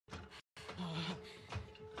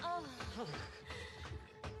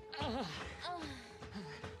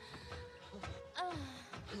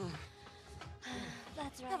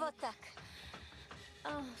Вот так.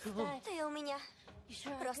 Ты у меня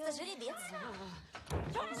просто жеребец.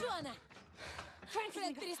 Джоанна!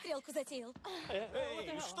 Фрэнк перестрелку затеял.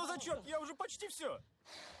 Эй, что за черт? Я уже почти все.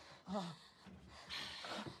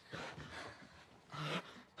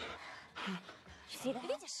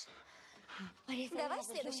 Видишь? Давай в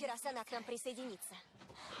следующий раз она к нам присоединится.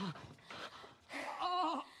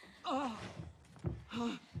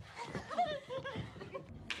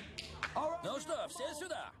 Ну что, все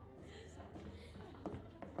сюда?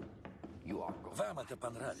 Вам это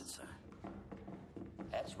понравится.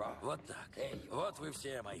 Вот так. Вот вы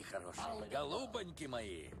все, мои хорошие. Голубоньки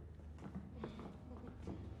мои.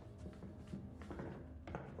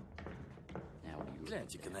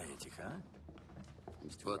 Гляньте-ка на этих, а?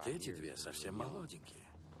 Вот эти две совсем молоденькие.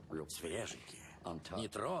 Свеженькие.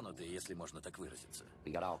 Нетронутые, если можно так выразиться.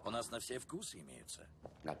 У нас на все вкусы имеются.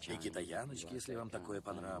 И китаяночки, если вам такое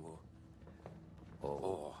по нраву.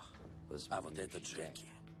 О, а вот это Джеки.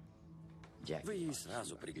 Вы ей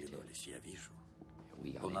сразу приглянулись, я вижу.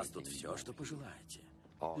 У нас тут все, что пожелаете.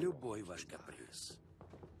 Любой ваш каприз.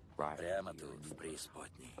 Прямо тут, в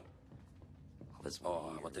преисподней.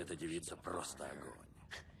 О, вот эта девица просто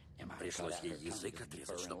огонь. Пришлось ей язык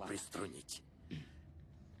отрезать, чтобы приструнить.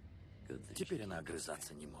 Теперь она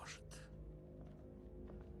огрызаться не может.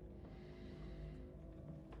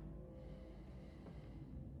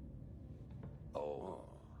 О,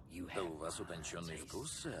 да у вас утонченный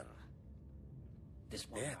вкус, сэр.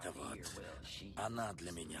 Это вот, она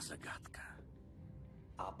для меня загадка.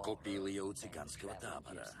 Купил ее у цыганского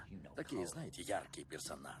табора. Такие, знаете, яркие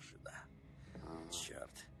персонажи, да.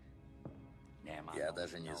 Черт. Я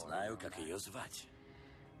даже не знаю, как ее звать.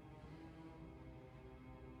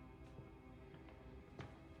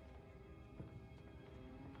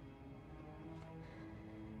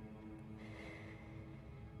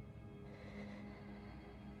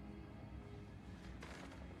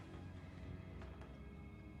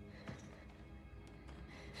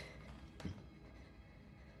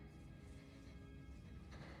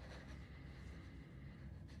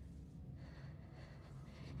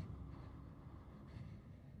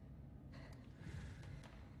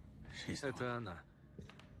 Это она.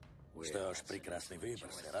 Что ж, прекрасный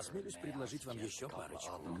выбор, сэр. Осмелюсь предложить вам еще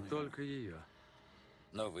парочку. Только ее.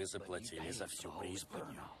 Но вы заплатили за всю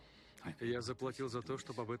преисподнюю. Я заплатил за то,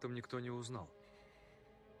 чтобы об этом никто не узнал.